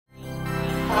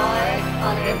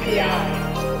on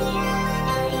NPI.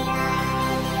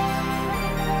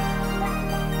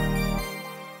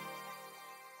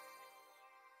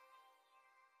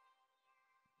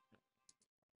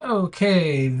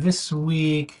 Okay, this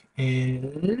week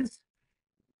is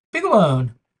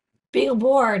BeagleBone.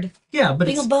 BeagleBoard. Yeah, but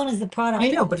it's BeagleBone is the product. I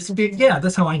know, but it's big. Yeah,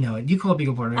 that's how I know it. You call it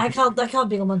BeagleBoard, right? I call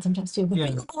BeagleBone sometimes too, but Yeah,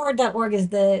 BeagleBoard.org is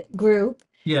the group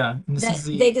yeah. And this that is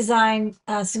they the design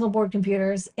single board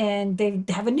computers, and they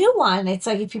have a new one. It's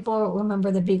like if people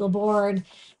remember the BeagleBoard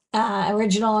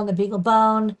original and the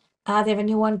BeagleBone, they have a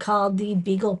new one called the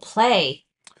BeaglePlay.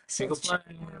 So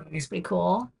it's pretty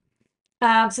cool.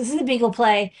 So this is the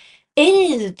BeaglePlay. It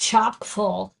is chock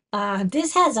full.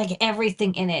 This has like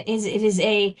everything in it. It is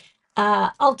a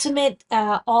ultimate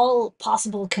all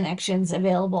possible connections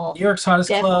available. New York's hottest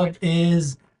dev club board.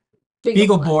 is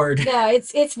BeagleBoard. BeagleBoard. No,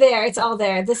 it's there. It's all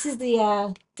there. This is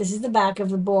the back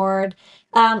of the board.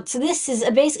 So this is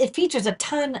a base. It features a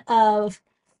ton of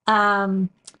um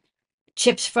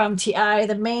chips from TI.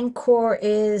 The main core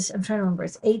is, I'm trying to remember,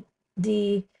 it's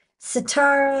the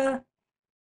Satara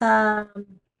um,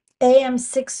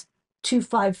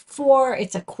 AM6254.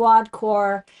 It's a quad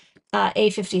core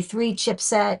A53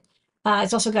 chipset.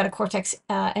 It's also got a Cortex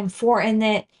M4 in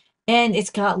it, and it's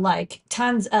got like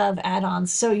tons of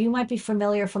add-ons. So you might be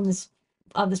familiar from this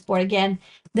board again.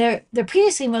 The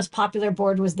previously most popular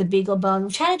board was the BeagleBone,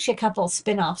 which had actually a couple of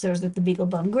spin-offs. There was the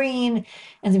BeagleBone Green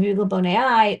and the BeagleBone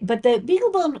AI, but the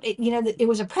BeagleBone, it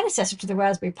was a predecessor to the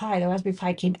Raspberry Pi. The Raspberry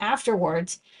Pi came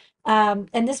afterwards.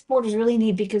 And this board was really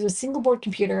neat because it was a single board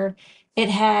computer. It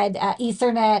had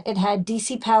Ethernet, it had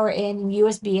DC power in and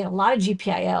USB and a lot of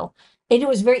GPIO. And it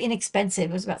was very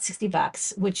inexpensive. It was about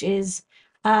 $60, which is,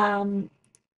 um,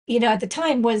 at the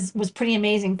time was pretty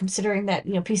amazing considering that,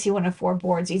 PC 104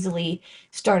 boards easily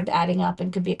started adding up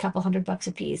and could be a couple $100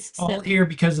 a piece. All So here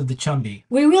because of the Chumby.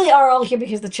 we really are all here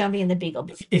because of the Chumby and the Beagle.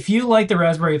 If you like the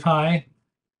Raspberry Pi,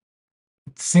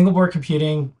 single board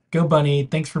computing, go Bunny.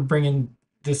 Thanks for bringing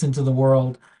this into the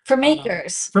world. For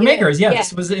makers. For makers, yeah. Yeah.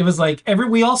 It was like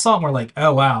we all saw it and we're like,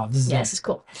 oh wow, this is This is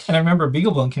cool. And I remember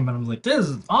BeagleBone came out and I was like, this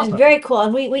is awesome. It's very cool.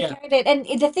 And we carried it. And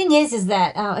the thing is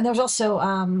that and there's also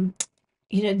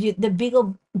the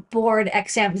Beagle Board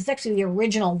XM. This is actually the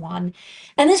original one,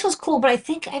 and this was cool. But I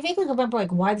vaguely remember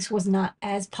like why this was not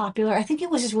as popular. I think it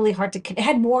was just really hard to. It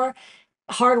had more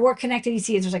hardware connected. You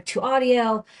see, there's like two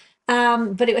audio,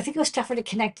 but I think it was tougher to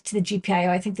connect to the GPIO.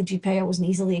 I think the GPIO wasn't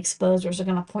easily exposed, or was like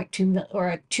on a 0.2 or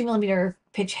a 2 millimeter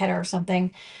pitch header or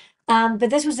something. But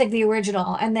this was like the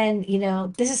original, and then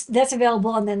that's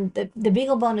available, and then the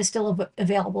BeagleBone is still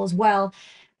available as well.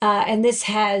 And this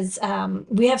has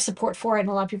we have support for it, and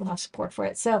a lot of people have support for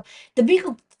it. So the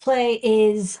BeaglePlay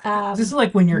is this is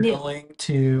like when you're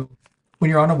when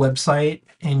you're on a website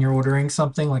and you're ordering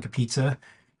something like a pizza,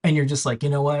 and you're just like, you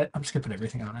know what? I'm just gonna put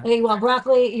everything on it. Okay, you want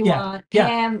broccoli, you want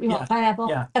ham, you want pineapple.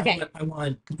 Yeah. Okay. I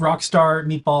want Rockstar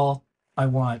meatball. I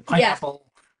want pineapple.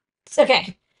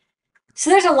 Okay.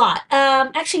 So there's a lot.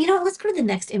 Actually, let's go to the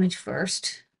next image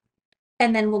first,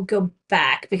 and then we'll go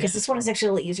back because this one is actually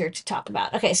a little easier to talk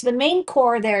about. Okay, so the main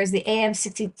core there is the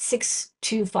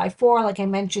AM6254. Like I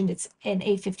mentioned, it's an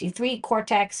A53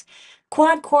 Cortex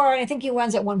quad core, and I think it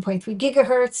runs at 1.3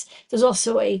 gigahertz. There's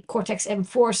also a Cortex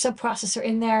M4 subprocessor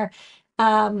in there.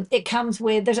 It comes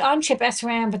with, there's on-chip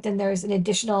SRAM, but then there's an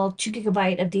additional 2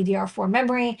 GB of DDR4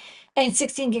 memory and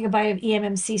 16 GB of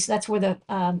eMMC. So that's where the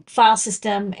file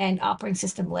system and operating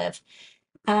system live.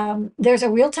 There's a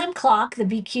real-time clock, the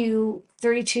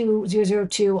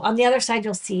BQ32002. On the other side,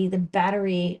 you'll see the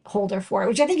battery holder for it,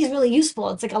 which I think is really useful.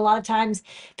 It's like a lot of times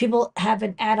people have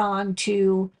an add-on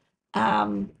to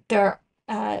their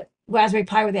Raspberry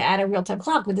Pi where they add a real-time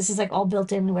clock, but this is like all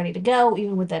built in and ready to go,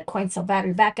 even with the coin cell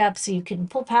battery backup, so you can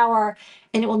pull power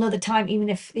and it will know the time even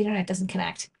if the internet doesn't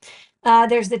connect.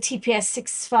 There's the TPS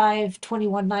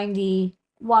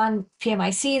 652191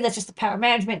 PMIC. That's just the power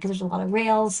management because there's a lot of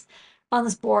rails on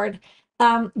this board.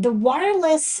 The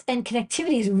wireless and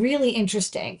connectivity is really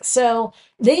interesting. So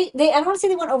they I don't want to say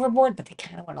they went overboard, but they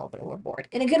kind of went a little bit overboard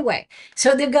in a good way.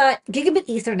 So they've got Gigabit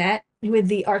Ethernet with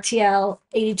the RTL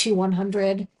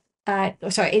 82100,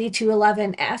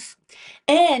 8211F,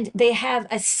 and they have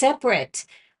a separate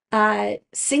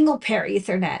single pair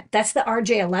Ethernet. That's the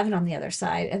RJ11 on the other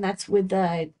side, and that's with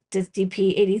the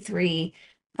DP83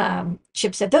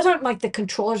 chipset. Those aren't like the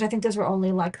controllers. I think those were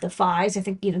only like the PHYs. I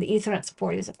think the Ethernet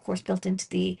support is of course built into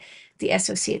the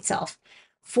SoC itself.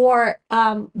 For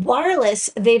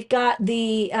wireless, they've got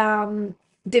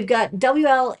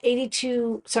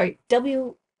WL82, sorry,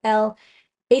 WL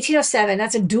 1807,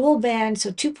 that's a dual band, so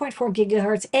 2.4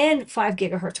 gigahertz and 5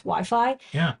 gigahertz Wi-Fi.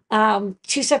 Yeah.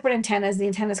 Two separate antennas. The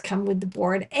antennas come with the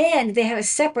board, and they have a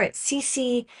separate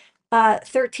CC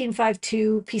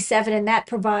 1352 P7, and that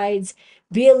provides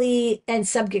BLE and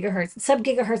sub-gigahertz.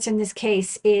 Sub-gigahertz in this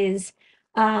case is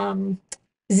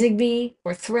Zigbee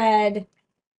or Thread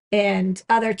and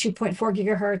other 2.4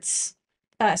 gigahertz.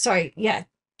 Sorry, yeah,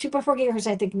 2.4 gigahertz,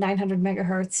 I think 900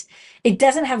 megahertz. It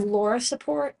doesn't have LoRa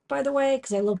support, by the way,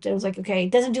 because I looked, it was like, okay,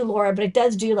 it doesn't do LoRa, but it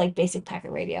does do like basic packet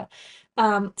radio.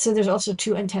 So there's also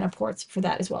two antenna ports for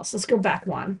that as well. So let's go back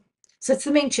one. So it's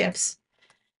the main chips.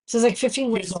 So there's like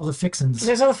 15 Here's all the fixins.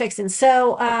 There's all the fixins.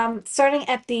 So starting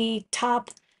at the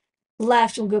top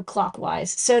left, we'll go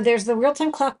clockwise. So there's the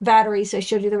real-time clock battery. So I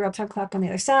showed you the real-time clock on the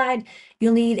other side.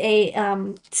 You'll need a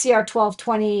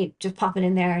CR1220, just pop it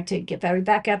in there to get battery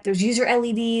backup. There's user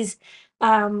LEDs.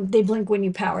 They blink when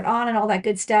you power it on and all that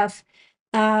good stuff.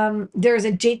 There's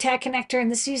a JTAG connector,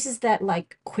 and this uses that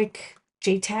like QWIIC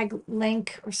JTAG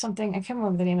link or something. I can't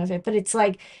remember the name of it, but it's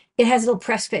like it has little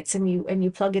press fits and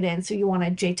you plug it in. So you want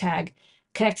a JTAG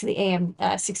connect to the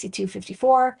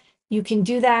AM6254. You can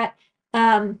do that.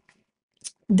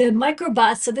 The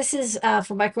MicroBUS, so this is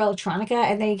for microelectronica,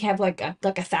 and they have like a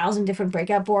 1,000 different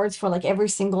breakout boards for like every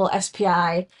single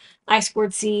SPI,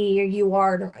 I2C or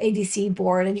UART or ADC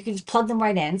board, and you can just plug them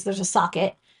right in. So there's a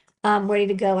socket ready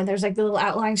to go, and there's like the little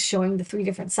outlines showing the 3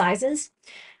 different sizes.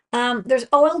 There's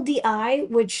OLDI,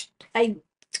 which I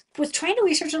was trying to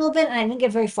research a little bit, and I didn't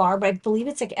get very far, but I believe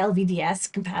it's like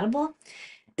LVDS compatible.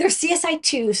 There's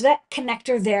CSI2, so that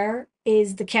connector there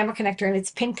is the camera connector, and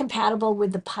it's pin compatible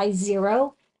with the Pi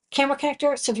Zero camera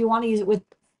connector. So if you want to use it with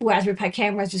Raspberry Pi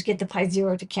cameras, just get the Pi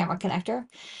Zero to camera connector.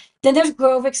 Then there's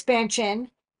Grove expansion,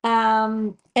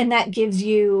 and that gives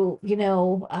you,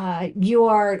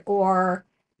 UART or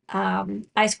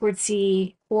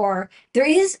I2C, or there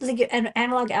is like an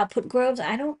analog output Groves.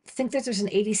 I don't think that there's an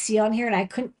ADC on here, and I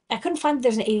couldn't find that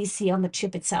there's an ADC on the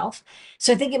chip itself.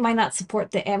 So I think it might not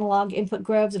support the analog input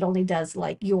Groves. It only does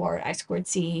like UART,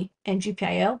 I2C, and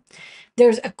GPIO.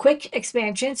 There's a QWIIC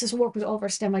expansion. So this will work with all of our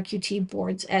STEM IQT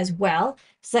boards as well.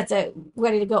 So that's a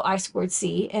ready to go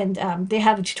I2C. And they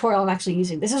have a tutorial on actually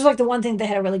using this. Is like the one thing they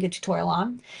had a really good tutorial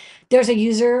on. There's a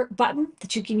user button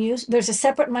that you can use. There's a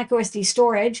separate microSD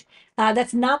storage.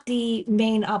 That's not the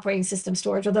main operating system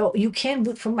storage, although you can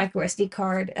boot from microSD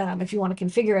card if you want to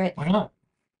configure it. Why not?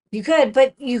 You could,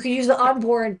 but you could use the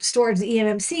onboard storage, the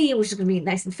eMMC, which is going to be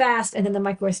nice and fast, and then the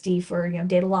microSD for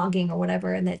data logging or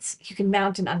whatever, and that's you can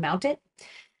mount and unmount it.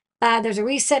 There's a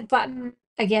reset button.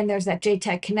 Again, there's that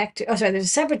JTAG connector. Oh, sorry, there's a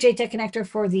separate JTAG connector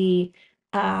for the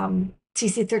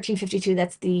CC1352.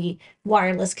 That's the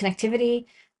wireless connectivity.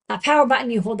 Power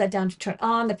button, you hold that down to turn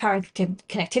on the power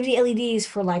connectivity LEDs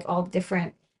for like all the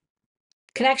different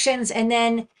connections. And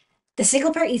then the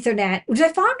single pair Ethernet, which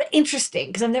I found interesting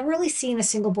because I've never really seen a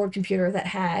single board computer that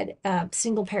had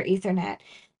single pair Ethernet.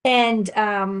 And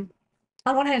on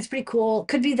one hand, it's pretty cool.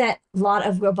 Could be that a lot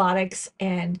of robotics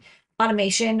and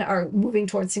automation are moving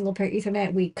towards single pair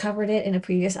Ethernet. We covered it in a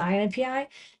previous NPI.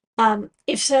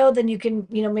 If so, then you can,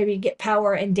 maybe get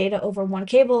power and data over one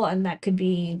cable, and that could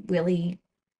be really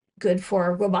good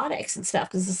for robotics and stuff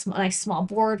because it's a nice small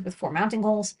board with 4 mounting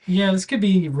holes. Yeah, this could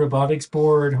be robotics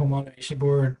board, home automation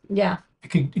board. Yeah. It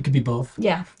could be both.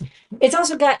 Yeah. It's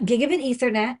also got Gigabit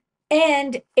Ethernet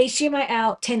and HDMI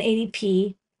out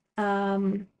 1080p.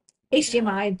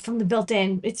 HDMI from the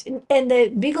built-in. And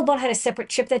the BeagleBone had a separate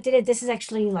chip that did it. This is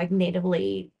actually like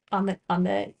natively on the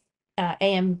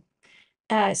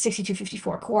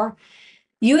AM6254 core.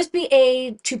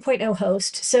 USB-A 2.0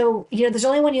 host. So, there's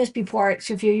only one USB port.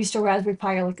 So if you're used to a Raspberry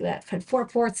Pi or like that, had 4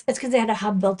 ports. It's because they had a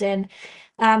hub built in.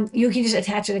 You can just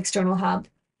attach an external hub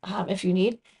if you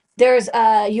need. There's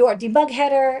a UART debug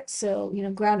header. So,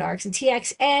 ground RX and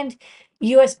TX, and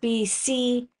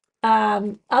USB-C.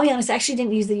 I'll be honest, I actually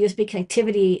didn't use the USB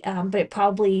connectivity, but it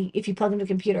probably, if you plug into a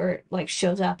computer, like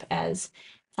shows up as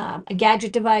a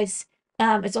gadget device.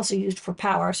 It's also used for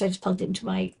power. So I just plugged it into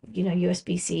my,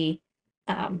 USB-C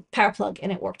power plug, and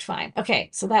it worked fine. Okay,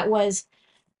 so that was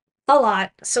a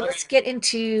lot. So let's get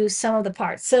into some of the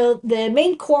parts. So the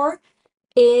main core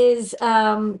is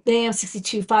the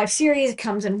AM6254 series. It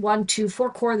comes in 1, 2,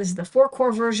 4 core. This is the 4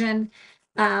 core version.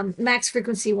 Max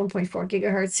frequency 1.4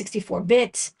 gigahertz, 64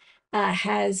 bit.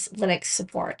 Has Linux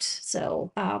support.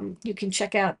 So you can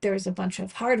check out, there's a bunch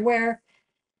of hardware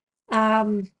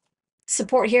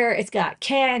support here. It's got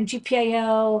CAN,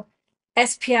 GPIO,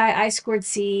 SPI,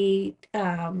 I2C,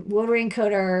 rotary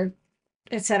encoder,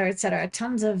 et cetera, et cetera.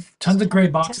 Tons of gray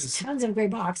boxes. Tons of gray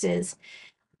boxes.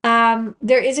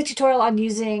 There is a tutorial on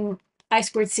using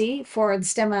I2C for the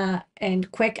Stemma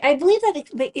and QWIIC. I believe that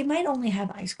it might only have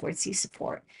I2C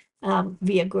support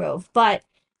via Grove, but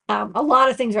a lot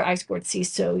of things are I2C,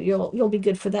 so you'll be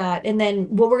good for that. And then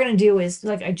what we're gonna do is,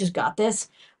 like, I just got this.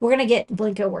 We're gonna get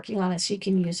Blinko working on it so you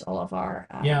can use all of our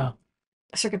Yeah.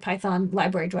 CircuitPython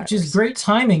library drivers. Which is great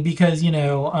timing because,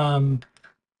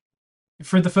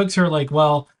 for the folks who are like,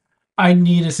 well, I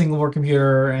need a single board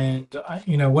computer and,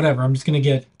 whatever. I'm just going to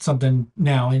get something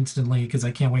now instantly because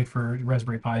I can't wait for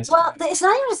Raspberry Pis. Well, it's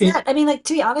not even just that. I mean, like,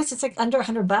 to be honest, it's like under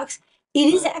 $100.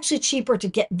 It is actually cheaper to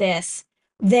get this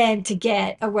than to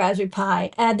get a Raspberry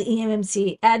Pi, add the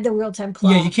eMMC, add the real-time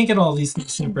clock. Yeah, you can't get all these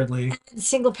things separately.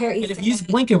 Single pair And if you use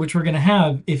Blinko, which we're going to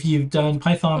have, if you've done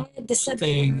Python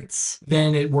thing,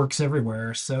 then it works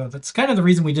everywhere. So that's kind of the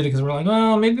reason we did it, because we're like,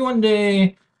 well, maybe one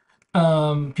day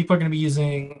people are going to be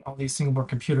using all these single board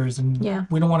computers, and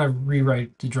we don't want to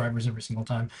rewrite the drivers every single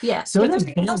time. Yeah, so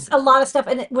it's a lot of stuff.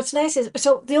 And what's nice is,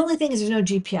 so the only thing is there's no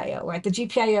GPIO, right? The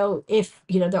GPIO, if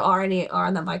there are any, are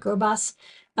on the microbus.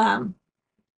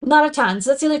 Not a ton.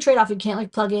 So that's the only trade-off. You can't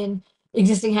like plug in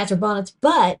existing hats or bonnets,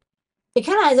 but it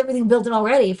kind of has everything built in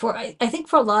already. For I think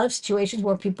for a lot of situations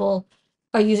where people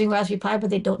are using Raspberry Pi, but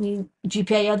they don't need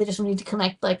GPIO, they just need to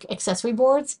connect like accessory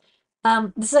boards.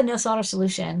 This is a no solder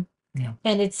solution. Yeah.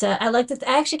 And it's I like that.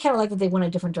 I actually kind of like that they went a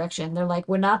different direction. They're like,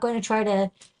 we're not going to try to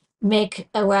make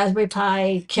a Raspberry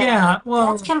Pi killer. Yeah, well,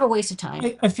 that's kind of a waste of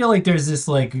time. I feel like there's this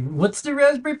like, what's the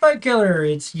Raspberry Pi killer?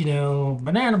 It's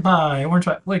banana pie, orange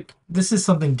pie. Like, this is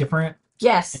something different.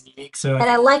 Yes. And unique. So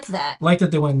I like that. Like that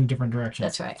they went in a different direction.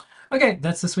 That's right. Okay,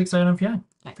 that's this week's item NPI.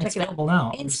 Right, it's available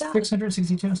now. In stock.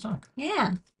 662 in stock.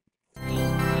 Yeah.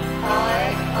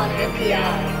 On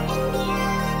NPI.